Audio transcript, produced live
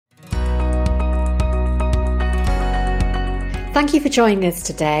Thank you for joining us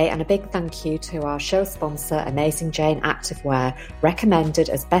today, and a big thank you to our show sponsor, Amazing Jane Activewear, recommended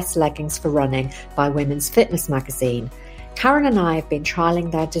as best leggings for running by Women's Fitness magazine. Karen and I have been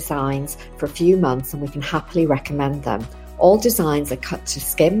trialling their designs for a few months and we can happily recommend them. All designs are cut to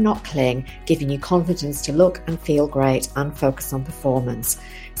skim, not cling, giving you confidence to look and feel great and focus on performance.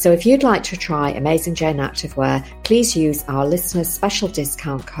 So if you'd like to try Amazing Jane Activewear, please use our listeners' special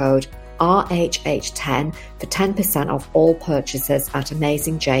discount code RHH10 for 10% off all purchases at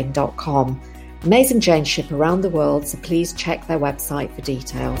AmazingJane.com. Amazing Jane ship around the world, so please check their website for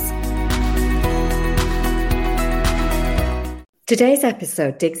details. Today's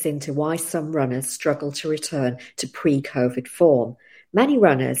episode digs into why some runners struggle to return to pre-COVID form. Many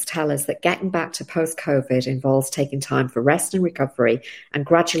runners tell us that getting back to post-COVID involves taking time for rest and recovery and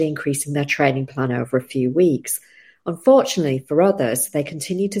gradually increasing their training plan over a few weeks. Unfortunately for others, they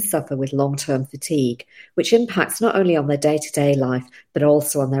continue to suffer with long-term fatigue, which impacts not only on their day-to-day life, but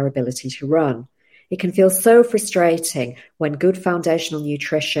also on their ability to run. It can feel so frustrating when good foundational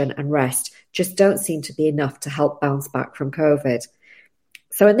nutrition and rest just don't seem to be enough to help bounce back from COVID.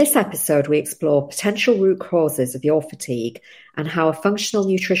 So in this episode, we explore potential root causes of your fatigue and how a functional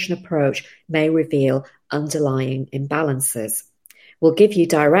nutrition approach may reveal underlying imbalances. We'll give you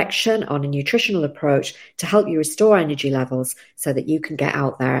direction on a nutritional approach to help you restore energy levels so that you can get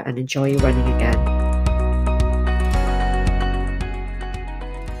out there and enjoy your running again.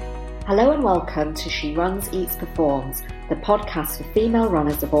 Hello and welcome to She Runs, Eats, Performs, the podcast for female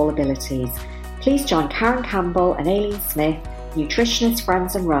runners of all abilities. Please join Karen Campbell and Aileen Smith, nutritionists,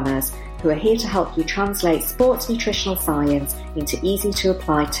 friends and runners, who are here to help you translate sports nutritional science into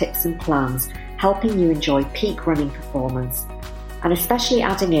easy-to-apply tips and plans, helping you enjoy peak running performance. And especially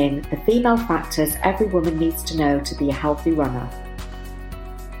adding in the female factors every woman needs to know to be a healthy runner.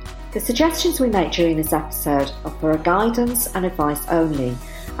 The suggestions we make during this episode are for guidance and advice only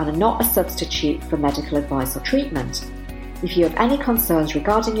and are not a substitute for medical advice or treatment. If you have any concerns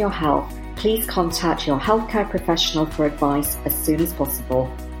regarding your health, please contact your healthcare professional for advice as soon as possible.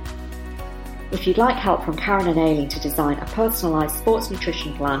 If you'd like help from Karen and Aileen to design a personalised sports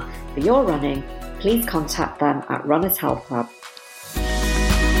nutrition plan for your running, please contact them at Runners Health Club.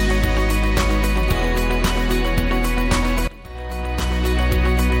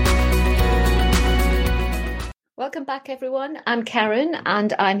 Welcome back, everyone. I'm Karen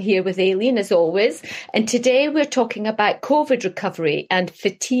and I'm here with Aileen as always. And today we're talking about COVID recovery and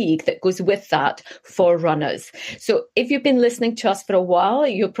fatigue that goes with that for runners. So if you've been listening to us for a while,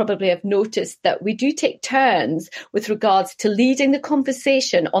 you'll probably have noticed that we do take turns with regards to leading the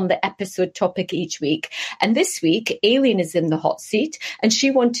conversation on the episode topic each week. And this week, Aileen is in the hot seat and she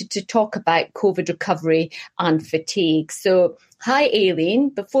wanted to talk about COVID recovery and fatigue. So hi, Aileen.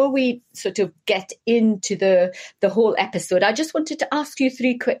 Before we sort of get into the whole episode, I just wanted to ask you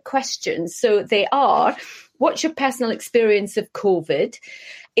 3 quick questions. So they are, what's your personal experience of COVID?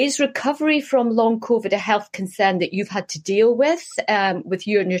 Is recovery from long COVID a health concern that you've had to deal with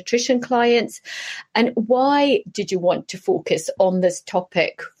your nutrition clients? And why did you want to focus on this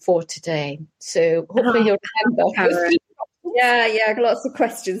topic for today? So hopefully you'll remember. Yeah, lots of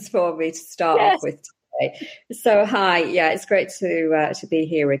questions for me to start off with. So hi, it's great to be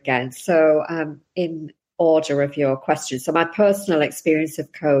here again. So in order of your questions, so my personal experience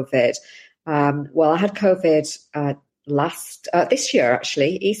of COVID, I had COVID this year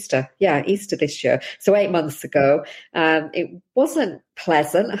actually, Easter this year, so 8 months ago. It wasn't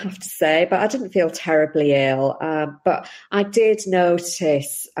pleasant, I have to say, but I didn't feel terribly ill. But I did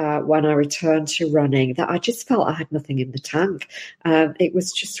notice when I returned to running that I just felt I had nothing in the tank. It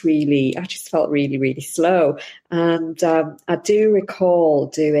was just I just felt really, really slow. And I do recall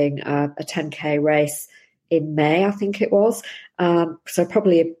doing a 10K race in May, I think it was. So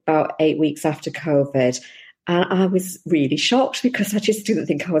probably about 8 weeks after COVID. And I was really shocked because I just didn't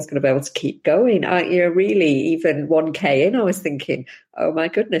think I was going to be able to keep going. Really, even 1K in, I was thinking, oh my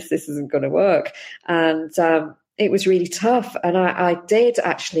goodness, this isn't going to work. And it was really tough. And I did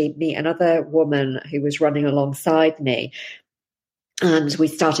actually meet another woman who was running alongside me. And we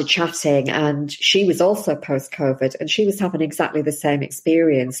started chatting, and she was also post-COVID, and she was having exactly the same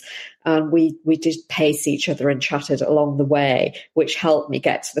experience. And we did pace each other and chatted along the way, which helped me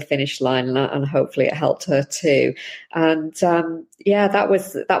get to the finish line, and hopefully it helped her too. And that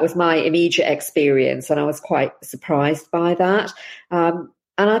was my immediate experience, and I was quite surprised by that. And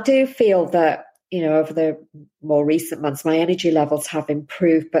I do feel that, over the more recent months, my energy levels have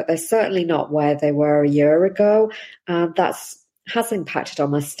improved, but they're certainly not where they were a year ago. And has impacted on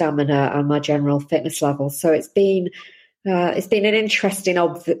my stamina and my general fitness levels. So it's been an interesting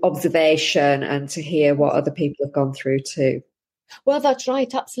observation, and to hear what other people have gone through too. Well, that's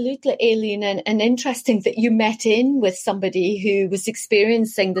right. Absolutely, Aileen. And interesting that you met in with somebody who was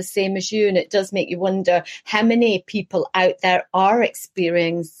experiencing the same as you. And it does make you wonder how many people out there are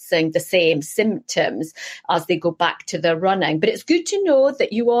experiencing the same symptoms as they go back to their running. But it's good to know that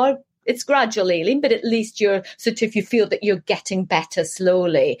it's gradual, Aileen, but at least you feel that you're getting better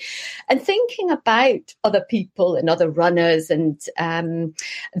slowly. And thinking about other people and other runners and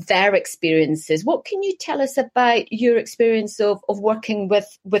their experiences, what can you tell us about your experience of working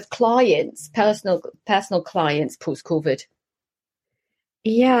with clients, personal clients post-COVID?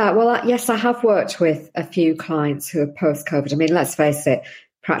 Yeah, well, yes, I have worked with a few clients who are post-COVID. I mean, let's face it,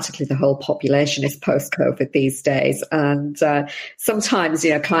 practically the whole population is post-COVID these days. And sometimes,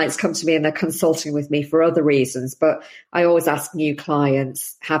 clients come to me and they're consulting with me for other reasons. But I always ask new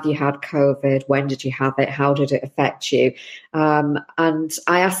clients, have you had COVID? When did you have it? How did it affect you? And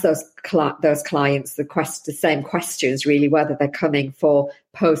I ask those clients the same questions, really, whether they're coming for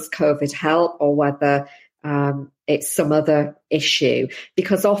post-COVID help or whether it's some other issue.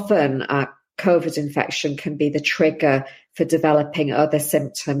 Because often COVID infection can be the trigger for developing other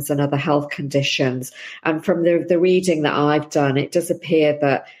symptoms and other health conditions. And from the reading that I've done, it does appear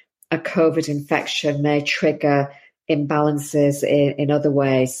that a COVID infection may trigger imbalances in other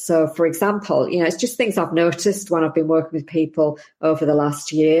ways. So, for example, it's just things I've noticed when I've been working with people over the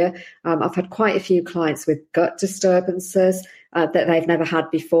last year. I've had quite a few clients with gut disturbances that they've never had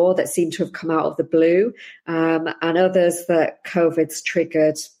before that seem to have come out of the blue, and others that COVID's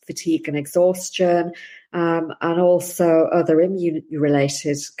triggered fatigue and exhaustion, and also other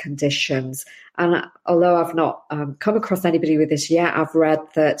immune-related conditions. And although I've not come across anybody with this yet, I've read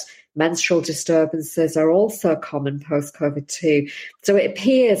that menstrual disturbances are also common post-COVID too. So it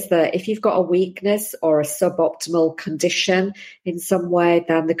appears that if you've got a weakness or a suboptimal condition in some way,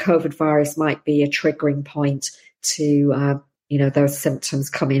 then the COVID virus might be a triggering point to those symptoms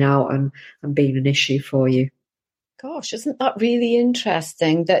coming out and being an issue for you. Gosh, isn't that really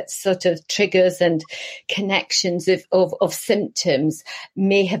interesting that sort of triggers and connections of symptoms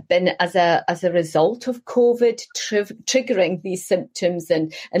may have been as a result of COVID triggering these symptoms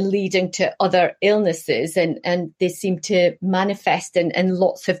and leading to other illnesses, and they seem to manifest in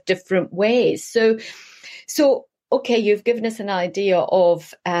lots of different ways. So okay, you've given us an idea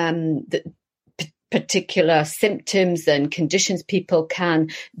of the particular symptoms and conditions people can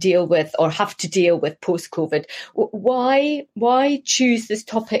deal with or have to deal with post-COVID. Why choose this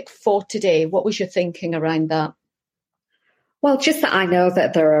topic for today? What was your thinking around that? Well, just that I know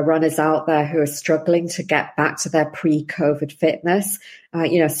that there are runners out there who are struggling to get back to their pre-COVID fitness.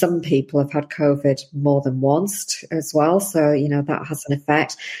 Some people have had COVID more than once as well. So, that has an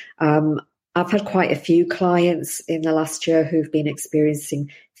effect. I've had quite a few clients in the last year who've been experiencing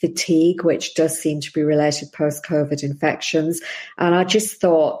fatigue, which does seem to be related post-COVID infections. And I just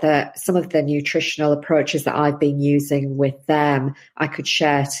thought that some of the nutritional approaches that I've been using with them, I could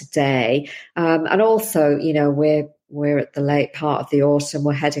share today. And also, we're at the late part of the autumn,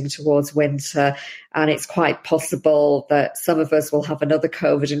 we're heading towards winter, and it's quite possible that some of us will have another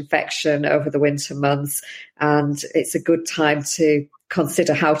COVID infection over the winter months. And it's a good time to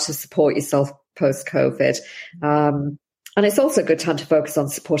consider how to support yourself post-COVID. And it's also a good time to focus on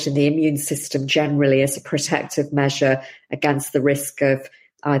supporting the immune system generally as a protective measure against the risk of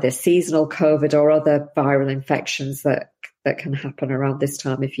either seasonal COVID or other viral infections that can happen around this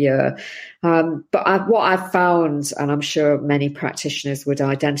time of year. But what I've found, and I'm sure many practitioners would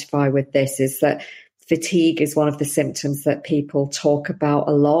identify with this, is that fatigue is one of the symptoms that people talk about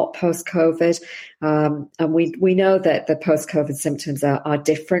a lot post-COVID. And we know that the post-COVID symptoms are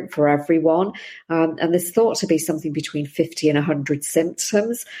different for everyone. And there's thought to be something between 50 and 100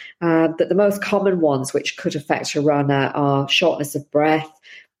 symptoms. But the most common ones which could affect a runner are shortness of breath,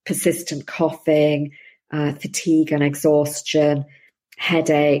 persistent coughing, fatigue and exhaustion,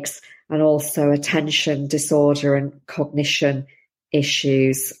 headaches, and also attention disorder and cognition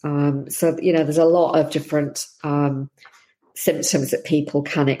issues. So, there's a lot of different symptoms that people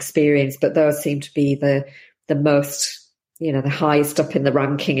can experience, but those seem to be the most, the highest up in the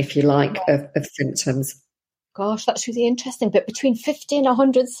ranking, if you like, of symptoms. Gosh, that's really interesting. But between 50 and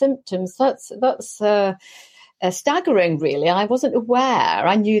 100 symptoms, that's staggering, really. I wasn't aware.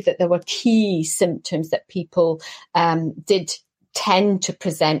 I knew that there were key symptoms that people did tend to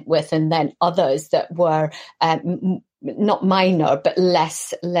present with, and then others that were not minor, but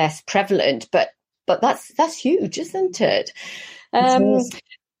less prevalent. But that's huge, isn't it?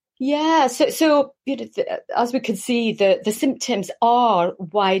 Yeah. So as we can see, the symptoms are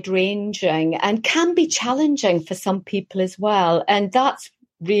wide ranging and can be challenging for some people as well. And that's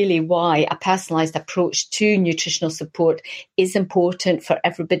really why a personalised approach to nutritional support is important for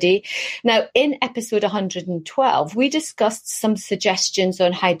everybody. Now, in episode 112, we discussed some suggestions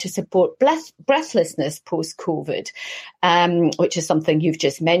on how to support breathlessness post-COVID, which is something you've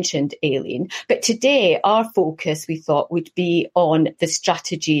just mentioned, Aileen. But today, our focus, we thought, would be on the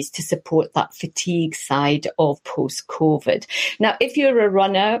strategies to support that fatigue side of post-COVID. Now, if you're a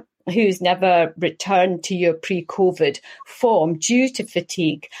runner who's never returned to your pre-COVID form due to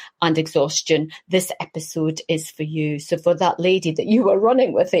fatigue and exhaustion, this episode is for you. So for that lady that you were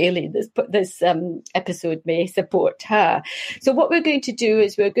running with, Aileen, this episode may support her. So what we're going to do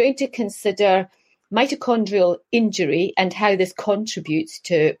is we're going to consider mitochondrial injury and how this contributes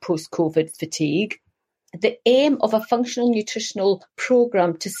to post-COVID fatigue, the aim of a functional nutritional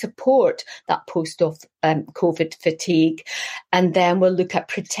program to support that post-COVID fatigue, and then we'll look at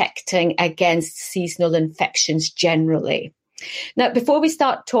protecting against seasonal infections generally. Now, before we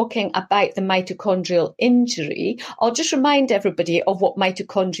start talking about the mitochondrial injury, I'll just remind everybody of what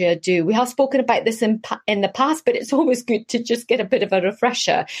mitochondria do. We have spoken about this in the past, but it's always good to just get a bit of a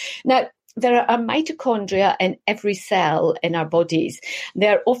refresher. Now, there are mitochondria in every cell in our bodies.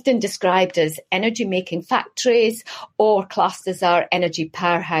 They're often described as energy-making factories or classed as our energy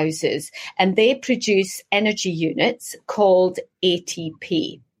powerhouses, and they produce energy units called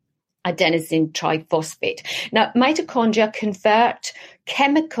ATP, adenosine triphosphate. Now, mitochondria convert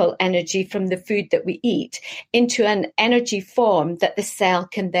chemical energy from the food that we eat into an energy form that the cell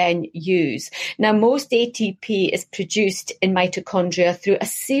can then use. Now, most ATP is produced in mitochondria through a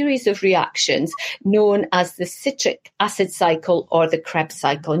series of reactions known as the citric acid cycle or the Krebs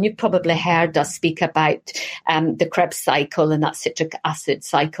cycle. And you've probably heard us speak about the Krebs cycle and that citric acid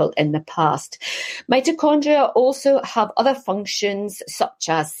cycle in the past. Mitochondria also have other functions such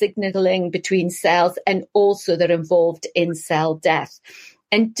as signaling between cells, and also they're involved in cell death.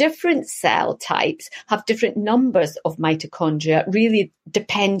 And different cell types have different numbers of mitochondria, really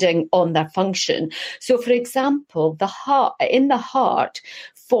depending on their function. So, for example, in the heart,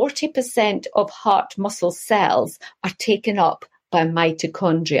 40% of heart muscle cells are taken up by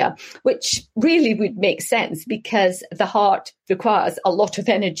mitochondria, which really would make sense because the heart requires a lot of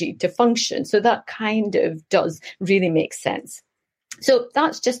energy to function. So that kind of does really make sense. So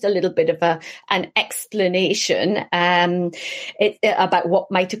that's just a little bit of an explanation about what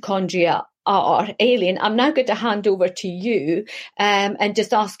mitochondria are. Aileen, I'm now going to hand over to you and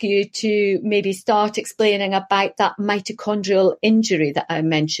just ask you to maybe start explaining about that mitochondrial injury that I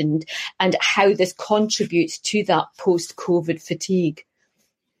mentioned and how this contributes to that post-COVID fatigue.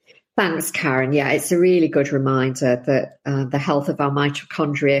 Thanks, Karen. Yeah, it's a really good reminder that the health of our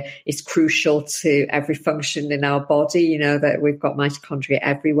mitochondria is crucial to every function in our body. You know, that we've got mitochondria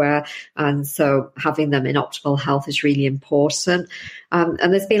everywhere. And so having them in optimal health is really important. And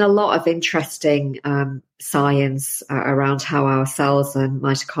there's been a lot of interesting science around how our cells and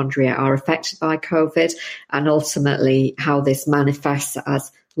mitochondria are affected by COVID, and ultimately how this manifests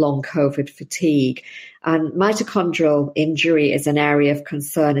as long COVID fatigue. And mitochondrial injury is an area of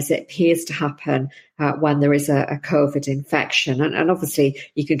concern as it appears to happen when there is a COVID infection. And obviously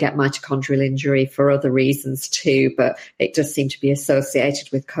you can get mitochondrial injury for other reasons too, but it does seem to be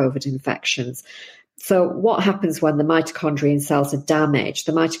associated with COVID infections. So what happens when the mitochondrial cells are damaged?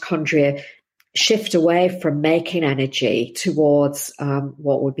 The mitochondria shift away from making energy towards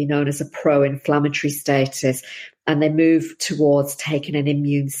what would be known as a pro-inflammatory status, and they move towards taking an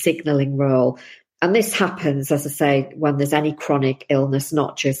immune signaling role. And this happens, as I say, when there's any chronic illness,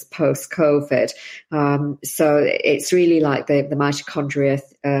 not just post-COVID. So it's really like the mitochondria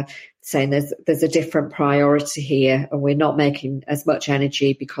saying there's a different priority here, and we're not making as much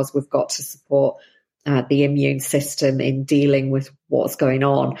energy because we've got to support the immune system in dealing with what's going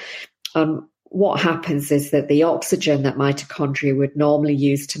on. What happens is that the oxygen that mitochondria would normally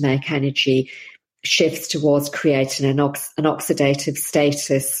use to make energy shifts towards creating an oxidative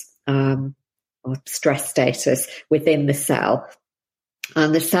status or stress status within the cell.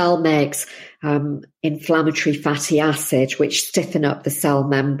 And the cell makes inflammatory fatty acid, which stiffen up the cell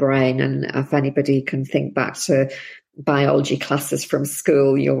membrane. And if anybody can think back to biology classes from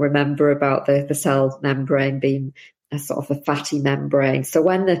school, you'll remember about the cell membrane being a sort of a fatty membrane. So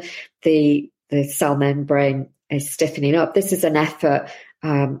when the cell membrane is stiffening up, this is an effort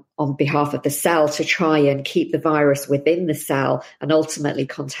on behalf of the cell to try and keep the virus within the cell and ultimately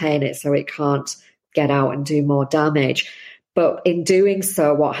contain it so it can't get out and do more damage. But in doing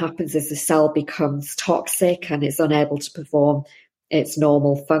so, what happens is the cell becomes toxic and is unable to perform its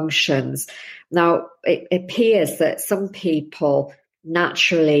normal functions. Now, it appears that some people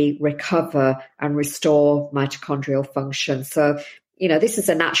naturally recover and restore mitochondrial function. So this is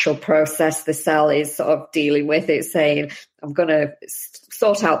a natural process the cell is sort of dealing with. It's saying, I'm going to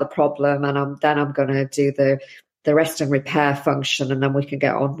sort out the problem, and then I'm going to do the rest and repair function, and then we can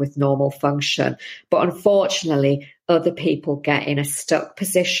get on with normal function. But unfortunately, other people get in a stuck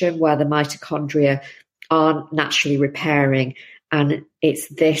position where the mitochondria aren't naturally repairing, and it's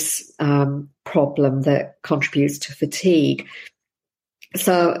this problem that contributes to fatigue.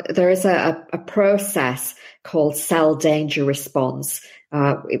 So there is a process called cell danger response,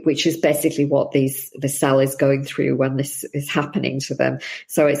 which is basically what the cell is going through when this is happening to them.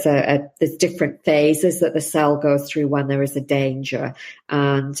 So it's there's different phases that the cell goes through when there is a danger,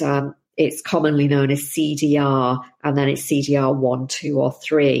 and it's commonly known as CDR, and then it's CDR 1, 2, or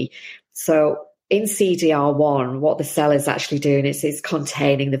 3. So in CDR1, what the cell is actually doing is it's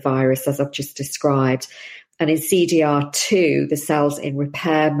containing the virus, as I've just described. And in CDR2, the cell's in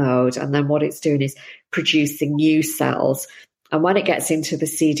repair mode, and then what it's doing is producing new cells. And when it gets into the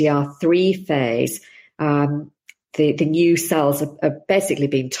CDR3 phase, the new cells are basically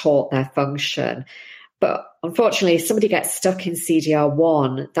being taught their function. But unfortunately, if somebody gets stuck in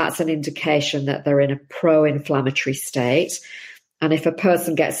CDR1, that's an indication that they're in a pro-inflammatory state. And if a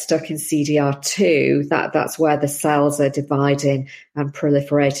person gets stuck in CDR2, that's where the cells are dividing and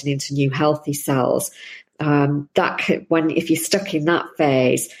proliferating into new healthy cells. If you're stuck in that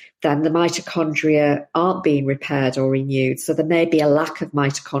phase, then the mitochondria aren't being repaired or renewed. So there may be a lack of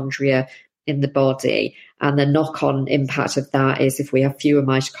mitochondria in the body. And the knock-on impact of that is if we have fewer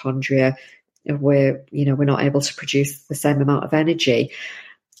mitochondria, we're not able to produce the same amount of energy.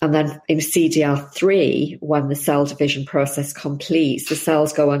 And then in CDR3, when the cell division process completes, the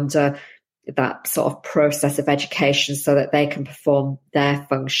cells go under that sort of process of education so that they can perform their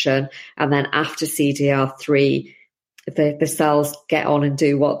function. And then after CDR3, the cells get on and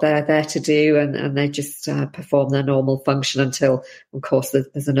do what they're there to do, and they just perform their normal function until, of course,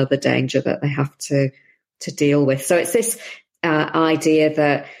 there's another danger that they have to deal with. So it's this idea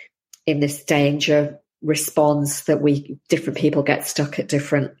that in this danger response that different people get stuck at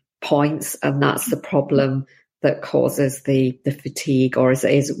different points, and that's the problem that causes the fatigue, or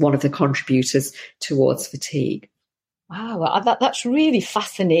is one of the contributors towards fatigue. Wow, that's really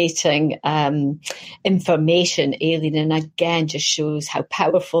fascinating information, Aileen, and again just shows how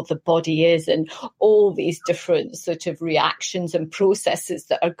powerful the body is and all these different sort of reactions and processes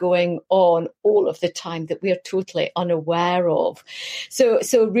that are going on all of the time that we are totally unaware of. So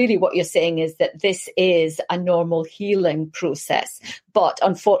really what you're saying is that this is a normal healing process, but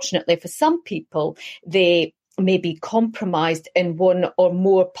unfortunately for some people, they may be compromised in one or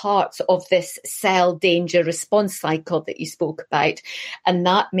more parts of this cell danger response cycle that you spoke about. And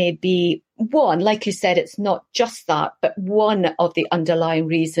that may be one, like you said, it's not just that, but one of the underlying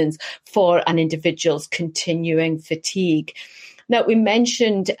reasons for an individual's continuing fatigue. Now, we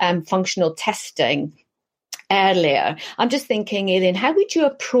mentioned functional testing earlier. I'm just thinking, Aileen, how would you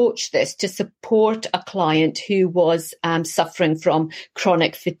approach this to support a client who was suffering from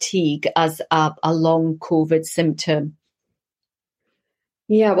chronic fatigue as a long COVID symptom?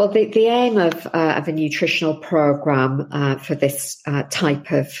 Yeah, well, the aim of a nutritional program for this type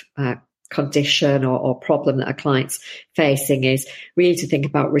of condition or problem that a client's facing is really to think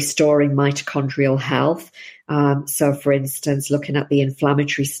about restoring mitochondrial health. So, for instance, looking at the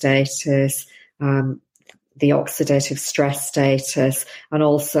inflammatory status, the oxidative stress status, and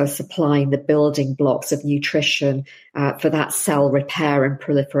also supplying the building blocks of nutrition for that cell repair and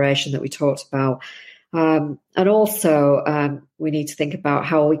proliferation that we talked about. And also we need to think about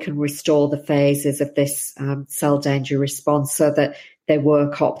how we can restore the phases of this cell danger response so that they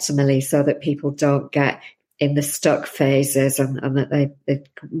work optimally, so that people don't get in the stuck phases and that they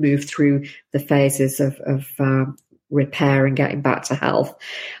move through the phases of repair and getting back to health.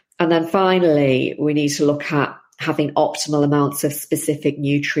 And then finally, we need to look at having optimal amounts of specific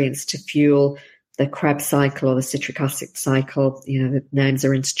nutrients to fuel the Krebs cycle or the citric acid cycle. The names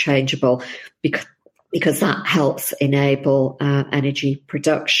are interchangeable because that helps enable energy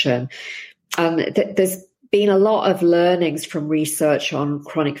production. There's been a lot of learnings from research on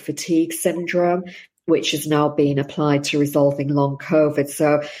chronic fatigue syndrome, which is now being applied to resolving long COVID.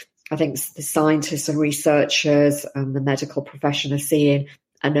 So I think the scientists and researchers and the medical profession are seeing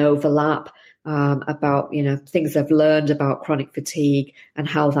an overlap about, things they've learned about chronic fatigue and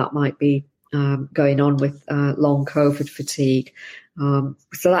how that might be going on with long COVID fatigue. So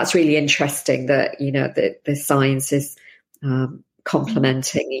that's really interesting that, the science is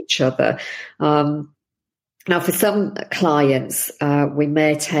complementing each other. Now, for some clients, we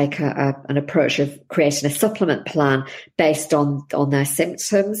may take an approach of creating a supplement plan based on their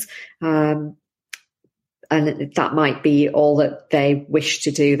symptoms. and that might be all that they wish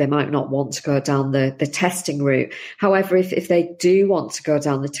to do. They might not want to go down the testing route. However, if they do want to go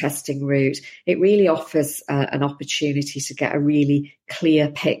down the testing route, it really offers an opportunity to get a really clear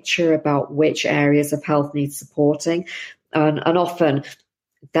picture about which areas of health need supporting. And often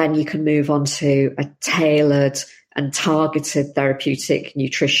then you can move on to a tailored and targeted therapeutic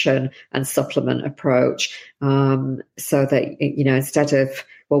nutrition and supplement approach. So that, instead of,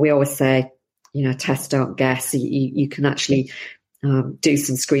 well, we always say, test, don't guess. You can actually do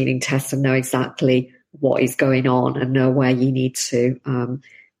some screening tests and know exactly what is going on and know where you need to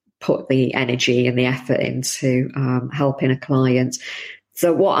put the energy and the effort into helping a client.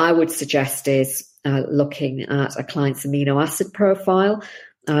 So what I would suggest is looking at a client's amino acid profile.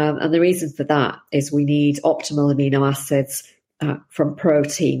 And the reason for that is we need optimal amino acids from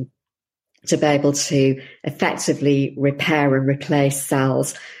protein to be able to effectively repair and replace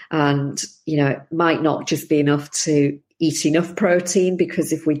cells. And, it might not just be enough to eat enough protein,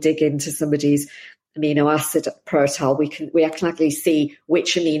 because if we dig into somebody's amino acid profile, we can actually see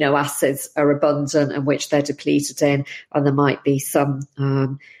which amino acids are abundant and which they're depleted in. And there might be some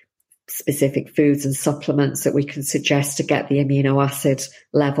specific foods and supplements that we can suggest to get the amino acid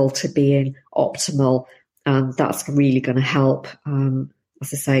level to being optimal. And that's really going to help,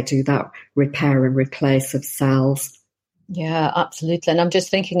 as I say, do that repair and replace of cells. Yeah, absolutely. And I'm just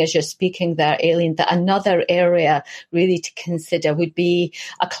thinking as you're speaking there, Aileen, that another area really to consider would be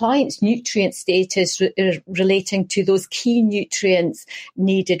a client's nutrient status relating to those key nutrients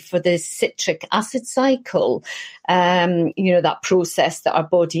needed for the citric acid cycle. That process that our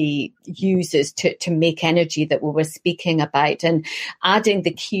body uses to make energy that we were speaking about, and adding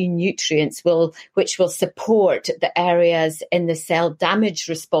the key nutrients which will support the areas in the cell damage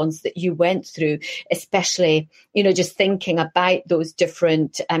response that you went through, especially, just thinking about those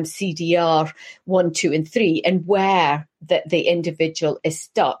different CDR 1, 2, and 3 and where that the individual is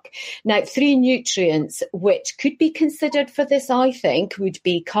stuck. Now, 3 nutrients which could be considered for this, I think, would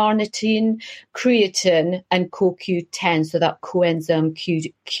be carnitine, creatine, and CoQ10, so that coenzyme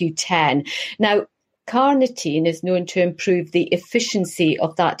Q10. Now, carnitine is known to improve the efficiency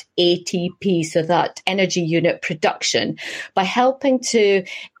of that ATP, so that energy unit production, by helping to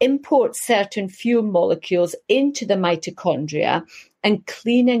import certain fuel molecules into the mitochondria and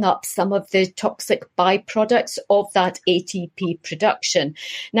cleaning up some of the toxic byproducts of that ATP production.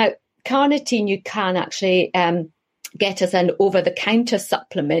 Now, carnitine, you can actually get as an over-the-counter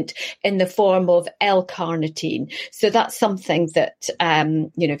supplement in the form of L-carnitine. So that's something that,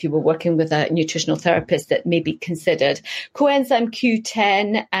 if you were working with a nutritional therapist, that may be considered. Coenzyme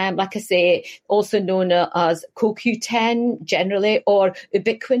Q10, like I say, also known as CoQ10 generally, or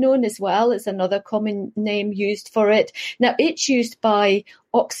ubiquinone as well is another common name used for it. Now, it's used by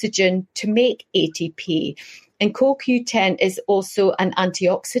oxygen to make ATP. And CoQ10 is also an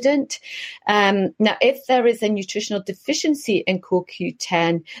antioxidant. Now, if there is a nutritional deficiency in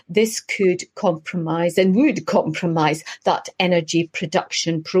CoQ10, this could compromise and would compromise that energy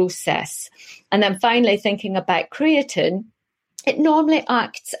production process. And then finally, thinking about creatine, it normally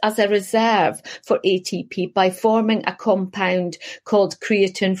acts as a reserve for ATP by forming a compound called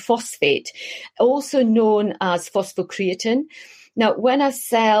creatine phosphate, also known as phosphocreatine. Now, when a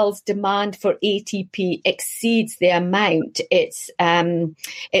cell's demand for ATP exceeds the amount its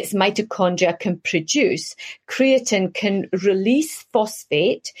mitochondria can produce, creatine can release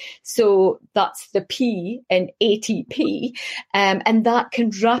phosphate, so that's the P in ATP, and that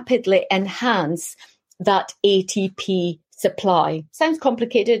can rapidly enhance that ATP supply. Sounds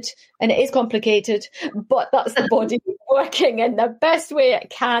complicated, and it is complicated, but that's the body working in the best way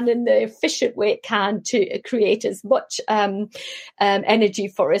it can, in the efficient way it can, to create as much energy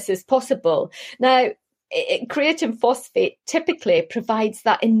for us as possible. Now, creatine phosphate typically provides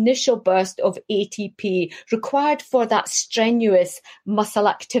that initial burst of ATP required for that strenuous muscle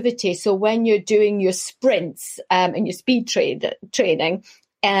activity. So when you're doing your sprints and your speed training,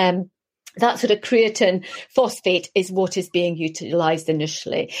 that sort of creatine phosphate is what is being utilized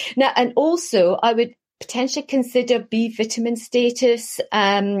initially. Now, and also I would potentially consider B vitamin status,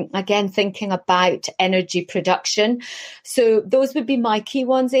 again, thinking about energy production. So those would be my key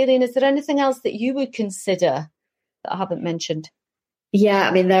ones. Aileen, is there anything else that you would consider that I haven't mentioned? Yeah,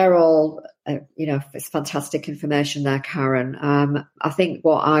 I mean, they're all, it's fantastic information there, Karen. I think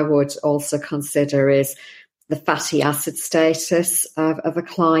what I would also consider is the fatty acid status of a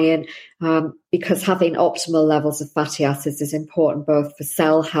client, because having optimal levels of fatty acids is important both for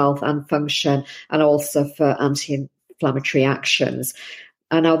cell health and function, and also for anti-inflammatory actions.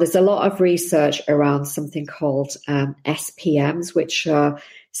 And now there's a lot of research around something called SPMs, which are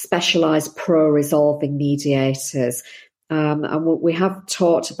specialized pro-resolving mediators. And we have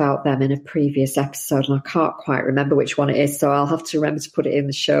talked about them in a previous episode, and I can't quite remember which one it is, so I'll have to remember to put it in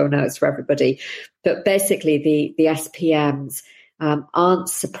the show notes for everybody. But basically, the SPMs aren't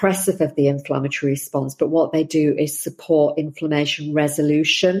suppressive of the inflammatory response, but what they do is support inflammation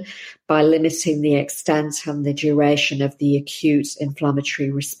resolution by limiting the extent and the duration of the acute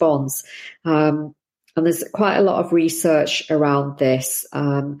inflammatory response. And there's quite a lot of research around this,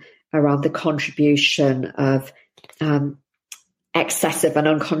 around the contribution of excessive and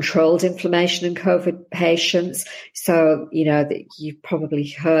uncontrolled inflammation in COVID patients. So, you've probably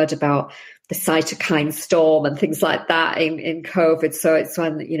heard about the cytokine storm and things like that in COVID. So it's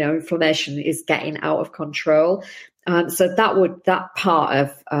when, inflammation is getting out of control. So that part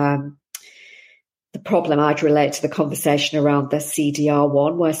of the problem I'd relate to the conversation around the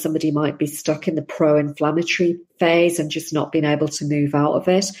CDR1, where somebody might be stuck in the pro-inflammatory phase and just not being able to move out of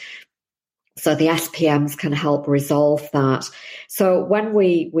it. So the SPMs can help resolve that. So when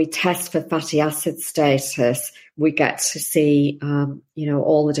we test for fatty acid status, we get to see,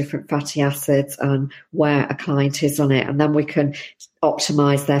 all the different fatty acids and where a client is on it. And then we can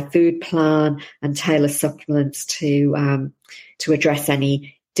optimize their food plan and tailor supplements to address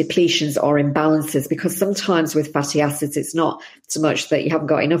any depletions or imbalances, because sometimes with fatty acids, it's not so much that you haven't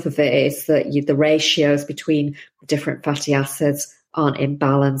got enough of it, it's that the ratios between different fatty acids aren't in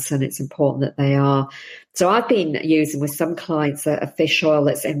balance, and it's important that they are. So I've been using with some clients a fish oil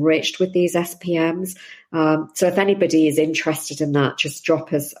that's enriched with these SPMs. So if anybody is interested in that, just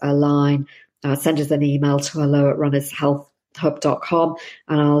drop us a line, send us an email to hello@runnershealthhub.com,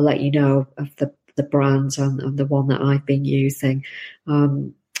 and I'll let you know of the brand and the one that I've been using.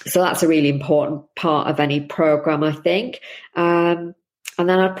 So that's a really important part of any program, I think. And then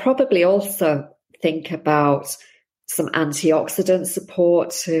I'd probably also think about some antioxidant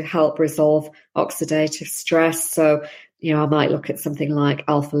support to help resolve oxidative stress. So, I might look at something like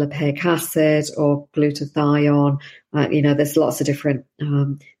alpha lipoic acid or glutathione. There's lots of different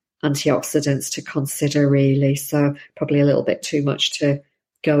antioxidants to consider, really. So probably a little bit too much to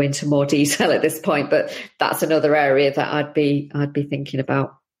go into more detail at this point, but that's another area that I'd be thinking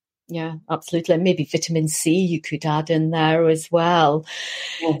about. Yeah, absolutely. And maybe vitamin C you could add in there as well.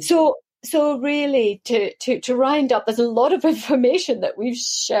 Yeah. So really, to round up, there's a lot of information that we've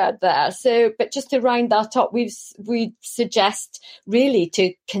shared there. But just to round that up, we suggest really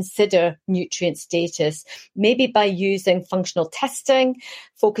to consider nutrient status, maybe by using functional testing,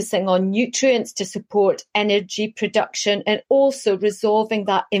 focusing on nutrients to support energy production, and also resolving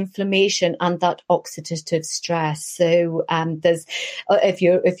that inflammation and that oxidative stress. So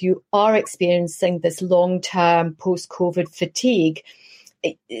if you are experiencing this long-term post-COVID fatigue,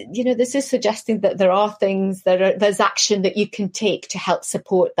 this is suggesting that there are things there's action that you can take to help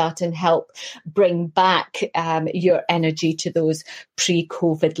support that and help bring back your energy to those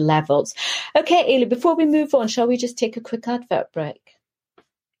pre-COVID levels. Okay, Ailey, before we move on, shall we just take a quick advert break?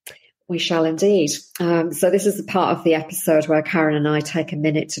 We shall indeed. So this is the part of the episode where Karen and I take a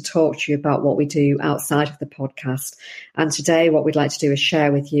minute to talk to you about what we do outside of the podcast. And today what we'd like to do is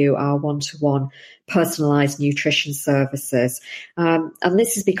share with you our one-to-one personalised nutrition services. And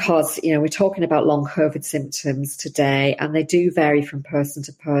this is because, we're talking about long COVID symptoms today, and they do vary from person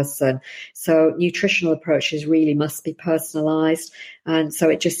to person. So nutritional approaches really must be personalised. And so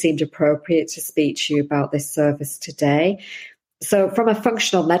it just seemed appropriate to speak to you about this service today. So from a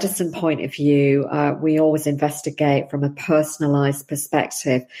functional medicine point of view, we always investigate from a personalised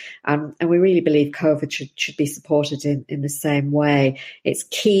perspective. And we really believe COVID should be supported in the same way. It's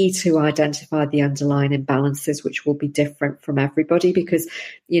key to identify the underlying imbalances, which will be different from everybody, because,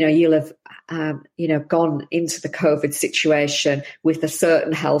 you'll have, gone into the COVID situation with a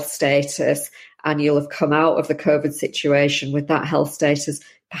certain health status, and you'll have come out of the COVID situation with that health status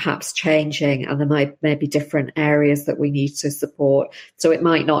perhaps changing, and there may be different areas that we need to support. So it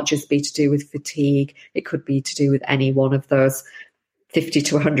might not just be to do with fatigue. It could be to do with any one of those 50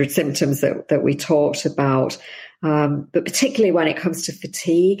 to 100 symptoms that we talked about. But particularly when it comes to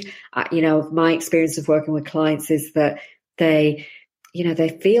fatigue, my experience of working with clients is that they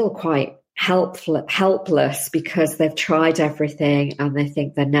feel quite helpless because they've tried everything and they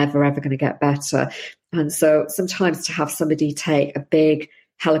think they're never ever going to get better. And so sometimes to have somebody take a big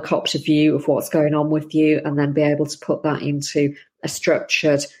helicopter view of what's going on with you and then be able to put that into a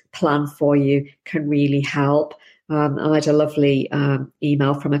structured plan for you can really help. I had a lovely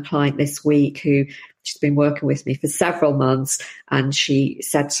email from a client this week who she's been working with me for several months, and she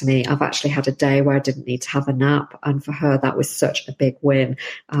said to me, I've actually had a day where I didn't need to have a nap. And for her, that was such a big win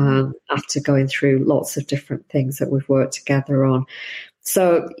after going through lots of different things that we've worked together on.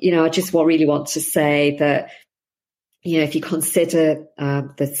 So, I just really want to say that, if you consider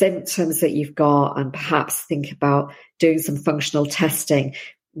the symptoms that you've got and perhaps think about doing some functional testing,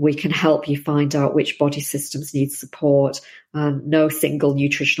 we can help you find out which body systems need support. No single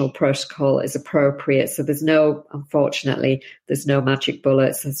nutritional protocol is appropriate. So unfortunately, there's no magic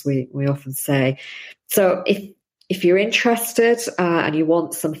bullets, as we often say. So if you're interested and you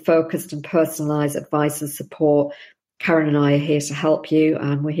want some focused and personalised advice and support, Karen and I are here to help you,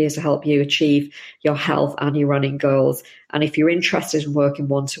 and we're here to help you achieve your health and your running goals. And if you're interested in working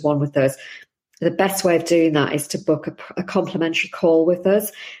one-to-one with us, the best way of doing that is to book a complimentary call with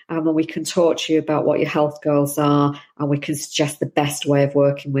us, and we can talk to you about what your health goals are, and we can suggest the best way of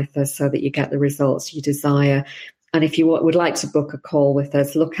working with us so that you get the results you desire. And if you would like to book a call with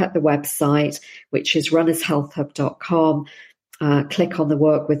us, look at the website, which is runnershealthhub.com. Click on the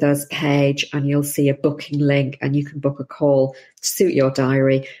Work With Us page and you'll see a booking link, and you can book a call to suit your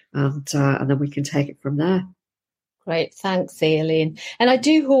diary, and then we can take it from there. Great. Thanks, Aileen. And I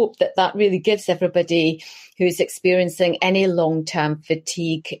do hope that really gives everybody who's experiencing any long-term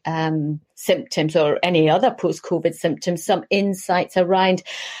fatigue symptoms or any other post-COVID symptoms some insights around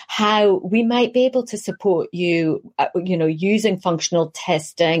how we might be able to support you, using functional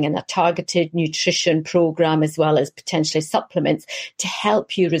testing and a targeted nutrition program, as well as potentially supplements to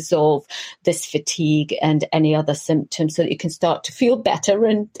help you resolve this fatigue and any other symptoms so that you can start to feel better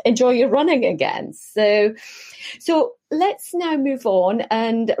and enjoy your running again. So let's now move on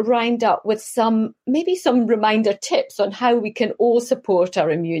and round up with some reminder tips on how we can all support our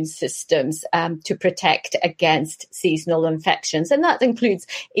immune systems to protect against seasonal infections. And that includes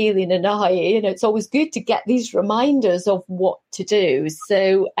Aileen and I. It's always good to get these reminders of what to do.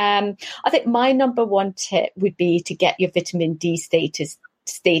 So I think my number one tip would be to get your vitamin D status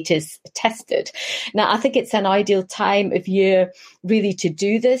tested. Now, I think it's an ideal time of year really to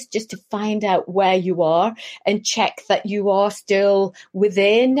do this, just to find out where you are and check that you are still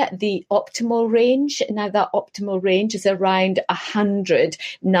within the optimal range. Now, that optimal range is around 100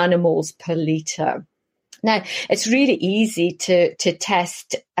 nanomoles per litre. Now, it's really easy to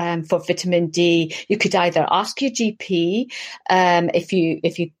test for vitamin D. You could either ask your GP if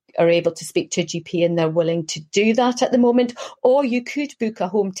you are able to speak to a GP and they're willing to do that at the moment, or you could book a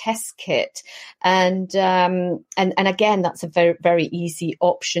home test kit. And again, that's a very, very easy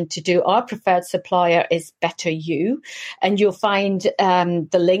option to do. Our preferred supplier is Better You, and you'll find the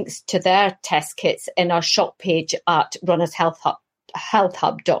links to their test kits in our shop page at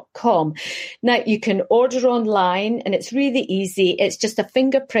runnershealthhub.com. Now, you can order online and it's really easy. It's just a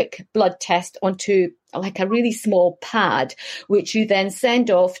finger prick blood test onto like a really small pad, which you then send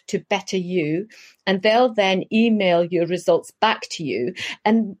off to Better You, and they'll then email your results back to you.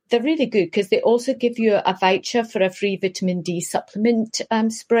 And they're really good because they also give you a voucher for a free vitamin D supplement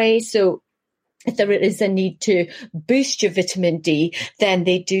spray. So if there is a need to boost your vitamin D, then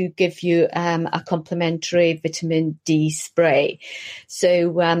they do give you a complimentary vitamin D spray.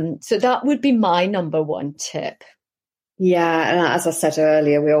 So that would be my number one tip. Yeah, and as I said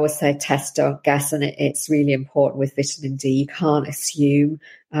earlier, we always say test, don't guess, and it's really important with vitamin D. You can't assume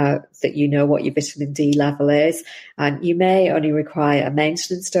that you know what your vitamin D level is, and you may only require a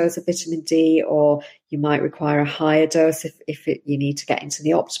maintenance dose of vitamin D, or you might require a higher dose if you need to get into the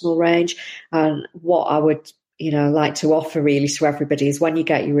optimal range. And what I would like to offer really to everybody is when you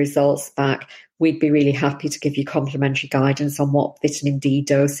get your results back, we'd be really happy to give you complimentary guidance on what vitamin D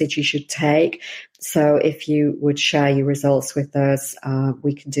dosage you should take. So if you would share your results with us,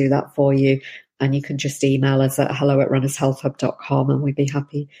 we can do that for you. And you can just email us at hello@runnershealthhub.com, and we'd be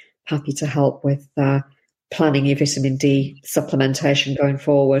happy to help with planning your vitamin D supplementation going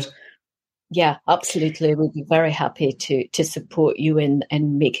forward. Yeah, absolutely. We'd be very happy to support you in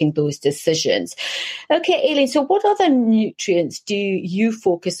making those decisions. Okay, Aileen, so what other nutrients do you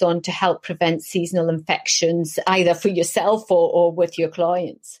focus on to help prevent seasonal infections, either for yourself or with your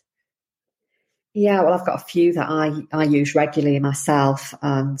clients? Yeah, well, I've got a few that I use regularly myself,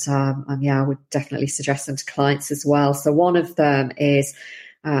 and I would definitely suggest them to clients as well. So one of them is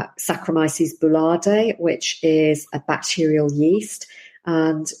Saccharomyces boulardii, which is a bacterial yeast.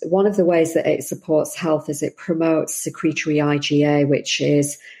 And one of the ways that it supports health is it promotes secretory IgA, which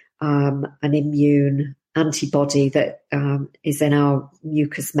is an immune antibody that is in our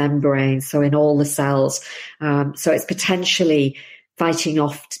mucous membrane, so in all the cells. So it's potentially fighting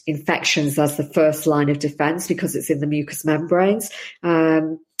off infections as the first line of defense because it's in the mucous membranes.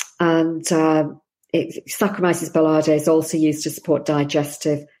 Saccharomyces boulardii is also used to support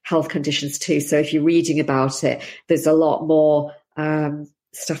digestive health conditions too. So if you're reading about it, there's a lot more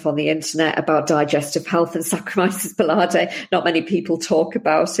stuff on the internet about digestive health and Saccharomyces boulardii. Not many people talk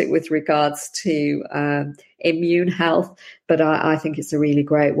about it with regards to immune health, but I think it's a really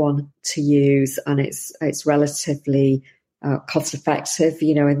great one to use, and it's relatively cost effective,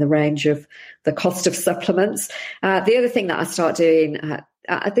 in the range of the cost of supplements. The other thing that I start doing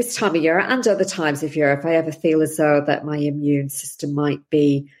at this time of year and other times of year, if I ever feel as though that my immune system might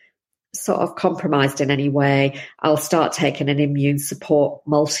be sort of compromised in any way, I'll start taking an immune support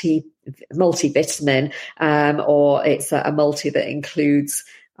multivitamin, or it's a multi that includes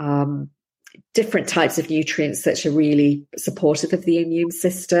different types of nutrients that are really supportive of the immune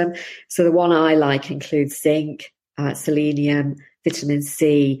system. So the one I like includes zinc, selenium, vitamin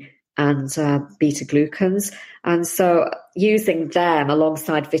C, and beta glucans. And so using them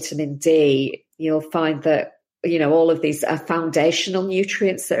alongside vitamin D, you'll find that all of these are foundational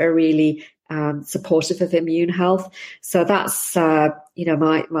nutrients that are really supportive of immune health. So that's, I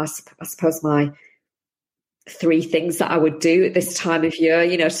suppose my 3 things that I would do at this time of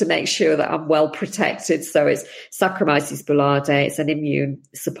year, to make sure that I'm well protected. So it's Saccharomyces boulardii, it's an immune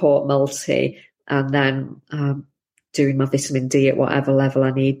support multi, and then doing my vitamin D at whatever level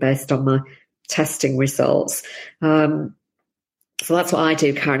I need based on my testing results. So that's what I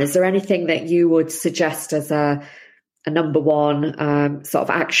do, Karen. Is there anything that you would suggest as a number one sort of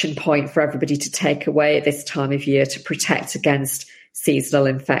action point for everybody to take away at this time of year to protect against seasonal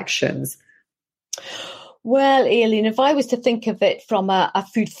infections? Well, Aileen, if I was to think of it from a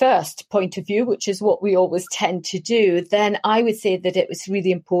food first point of view, which is what we always tend to do, then I would say that it was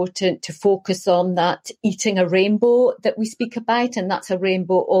really important to focus on that eating a rainbow that we speak about, and that's a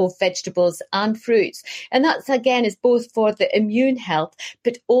rainbow of vegetables and fruits. And that's, again, is both for the immune health,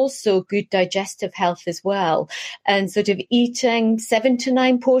 but also good digestive health as well. And sort of eating 7 to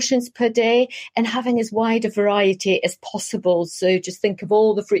 9 portions per day and having as wide a variety as possible. So just think of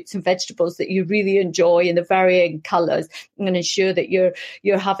all the fruits and vegetables that you really enjoy in the varying colours, and ensure that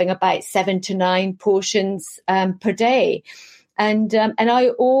you're having about 7 to 9 portions per day. And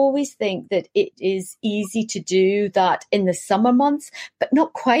I always think that it is easy to do that in the summer months, but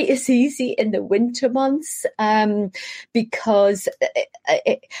not quite as easy in the winter months, because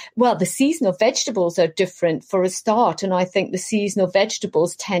the seasonal vegetables are different for a start, and I think the seasonal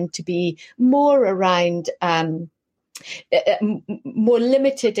vegetables tend to be more around more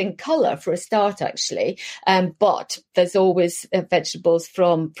limited in colour for a start, actually. But there's always vegetables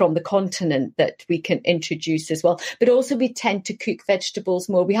from the continent that we can introduce as well. But also we tend to cook vegetables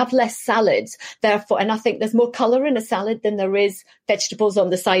more. We have less salads, therefore, and I think there's more colour in a salad than there is vegetables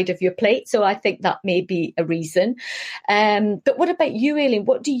on the side of your plate. So I think that may be a reason. But what about you, Aileen?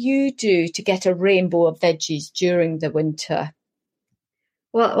 What do you do to get a rainbow of veggies during the winter?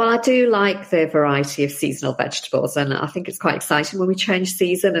 Well, I do like the variety of seasonal vegetables, and I think it's quite exciting when we change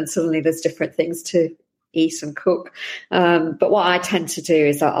season and suddenly there's different things to eat and cook. But what I tend to do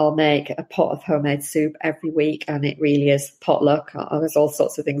is that I'll make a pot of homemade soup every week, and it really is potluck. There's all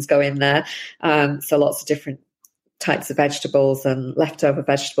sorts of things go in there. So lots of different types of vegetables and leftover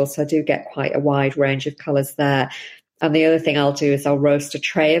vegetables. So I do get quite a wide range of colours there. And the other thing I'll do is I'll roast a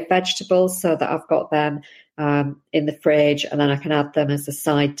tray of vegetables so that I've got them in the fridge, and then I can add them as a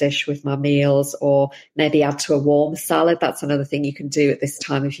side dish with my meals, or maybe add to a warm salad. That's another thing you can do at this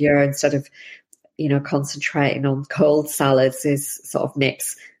time of year instead of, concentrating on cold salads, is sort of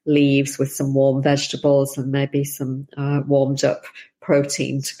mix leaves with some warm vegetables and maybe some warmed up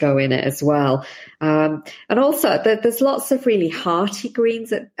protein to go in it as well. And also there's lots of really hearty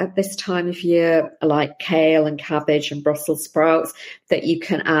greens at this time of year, like kale and cabbage and Brussels sprouts, that you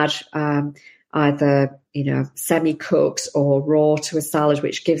can add either, semi-cooked or raw to a salad,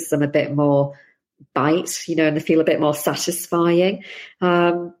 which gives them a bit more bite, and they feel a bit more satisfying.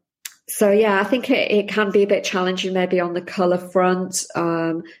 So, yeah, I think it can be a bit challenging maybe on the colour front.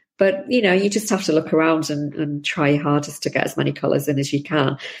 But, you just have to look around and try your hardest to get as many colours in as you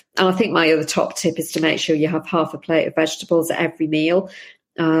can. And I think my other top tip is to make sure you have half a plate of vegetables at every meal.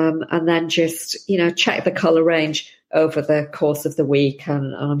 And then just, check the colour range over the course of the week,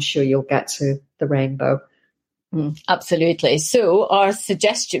 and I'm sure you'll get to the rainbow. Absolutely. So our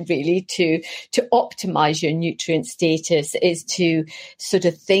suggestion really to optimize your nutrient status is to sort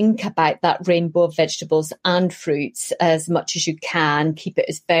of think about that rainbow of vegetables and fruits as much as you can, keep it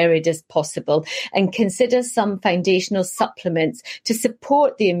as varied as possible, and consider some foundational supplements to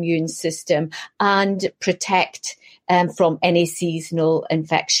support the immune system and protect from any seasonal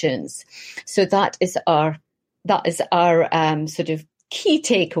infections. So that is our sort of key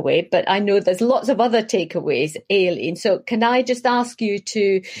takeaway, but I know there's lots of other takeaways, Aileen. So can I just ask you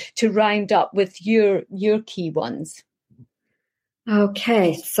to round up with your key ones?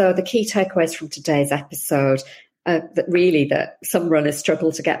 Okay, so the key takeaways from today's episode that some runners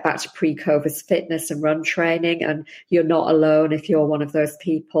struggle to get back to pre-COVID fitness and run training, and you're not alone if you're one of those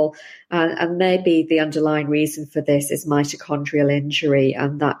people. And maybe the underlying reason for this is mitochondrial injury,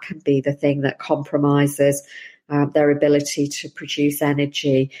 and that can be the thing that compromises their ability to produce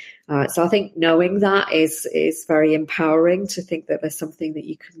energy. So I think knowing that is very empowering, to think that there's something that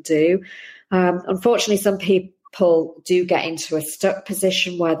you can do. Unfortunately, some people do get into a stuck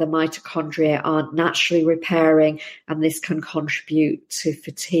position where the mitochondria aren't naturally repairing, and this can contribute to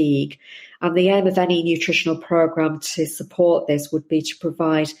fatigue. And the aim of any nutritional program to support this would be to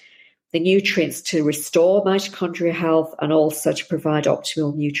provide the nutrients to restore mitochondria health, and also to provide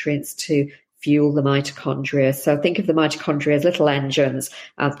optimal nutrients to fuel the mitochondria. So think of the mitochondria as little engines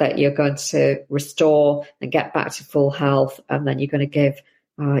that you're going to restore and get back to full health, and then you're going to give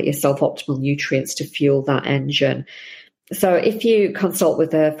yourself optimal nutrients to fuel that engine. So if you consult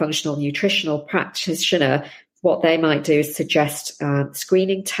with a functional nutritional practitioner, what they might do is suggest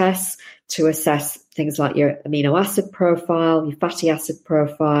screening tests to assess things like your amino acid profile, your fatty acid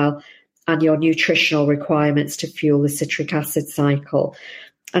profile, and your nutritional requirements to fuel the citric acid cycle.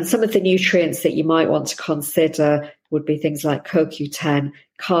 And some of the nutrients that you might want to consider would be things like CoQ10,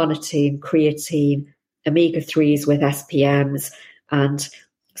 carnitine, creatine, omega-3s with SPMs, and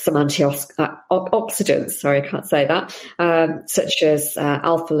some antioxidants, such as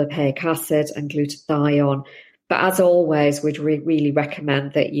alpha-lipoic acid and glutathione. But as always, we'd really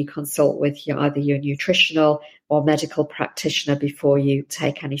recommend that you consult with either your nutritional or medical practitioner before you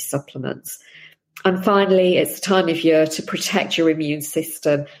take any supplements. And finally, it's the time of year to protect your immune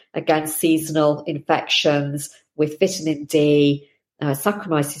system against seasonal infections with vitamin D,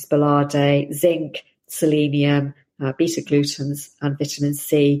 Saccharomyces boulardii, zinc, selenium, beta-glucans, and vitamin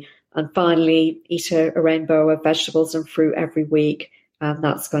C. And finally, eat a rainbow of vegetables and fruit every week, and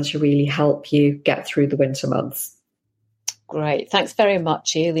that's going to really help you get through the winter months. Great. Thanks very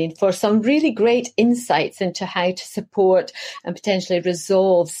much, Aileen, for some really great insights into how to support and potentially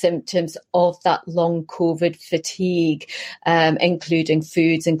resolve symptoms of that long COVID fatigue, including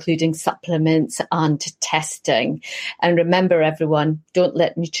foods, including supplements and testing. And remember, everyone, don't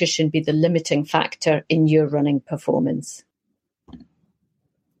let nutrition be the limiting factor in your running performance.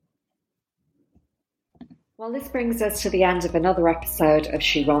 Well, this brings us to the end of another episode of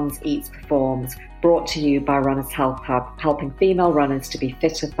She Runs, Eats, Performs, brought to you by Runners Health Hub, helping female runners to be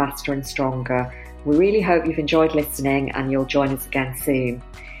fitter, faster and stronger. We really hope you've enjoyed listening and you'll join us again soon.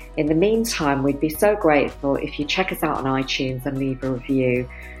 In the meantime, we'd be so grateful if you check us out on iTunes and leave a review.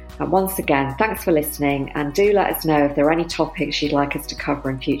 And once again, thanks for listening, and do let us know if there are any topics you'd like us to cover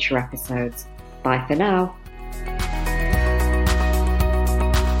in future episodes. Bye for now.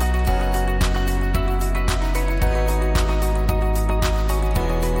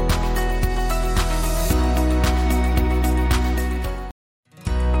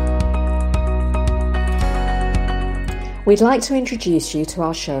 We'd like to introduce you to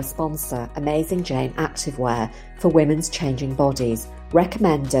our show sponsor, Amazing Jane Activewear for women's changing bodies,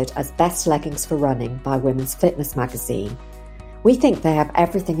 recommended as best leggings for running by Women's Fitness magazine. We think they have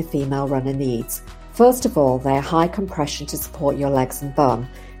everything a female runner needs. First of all, they are high compression to support your legs and bum.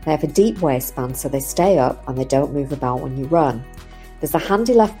 They have a deep waistband so they stay up and they don't move about when you run. There's a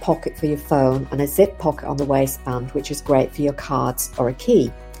handy left pocket for your phone and a zip pocket on the waistband, which is great for your cards or a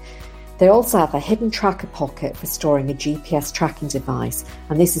key. They also have a hidden tracker pocket for storing a GPS tracking device,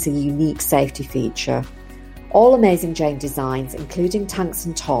 and this is a unique safety feature. All Amazing Jane designs, including tanks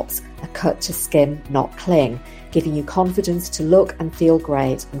and tops, are cut to skim, not cling, giving you confidence to look and feel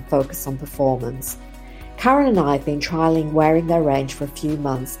great and focus on performance. Karen and I have been trialling wearing their range for a few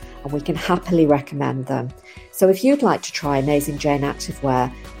months, and we can happily recommend them. So if you'd like to try Amazing Jane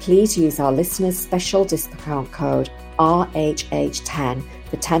Activewear, please use our listeners' special discount code RHH10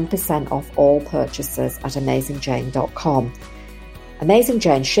 for 10% off all purchases at AmazingJane.com. Amazing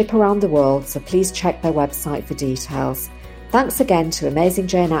Jane ship around the world, so please check their website for details. Thanks again to Amazing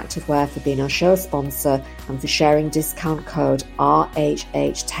Jane Activewear for being our show sponsor and for sharing discount code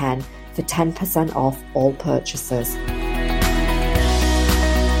RHH10 for 10% off all purchases.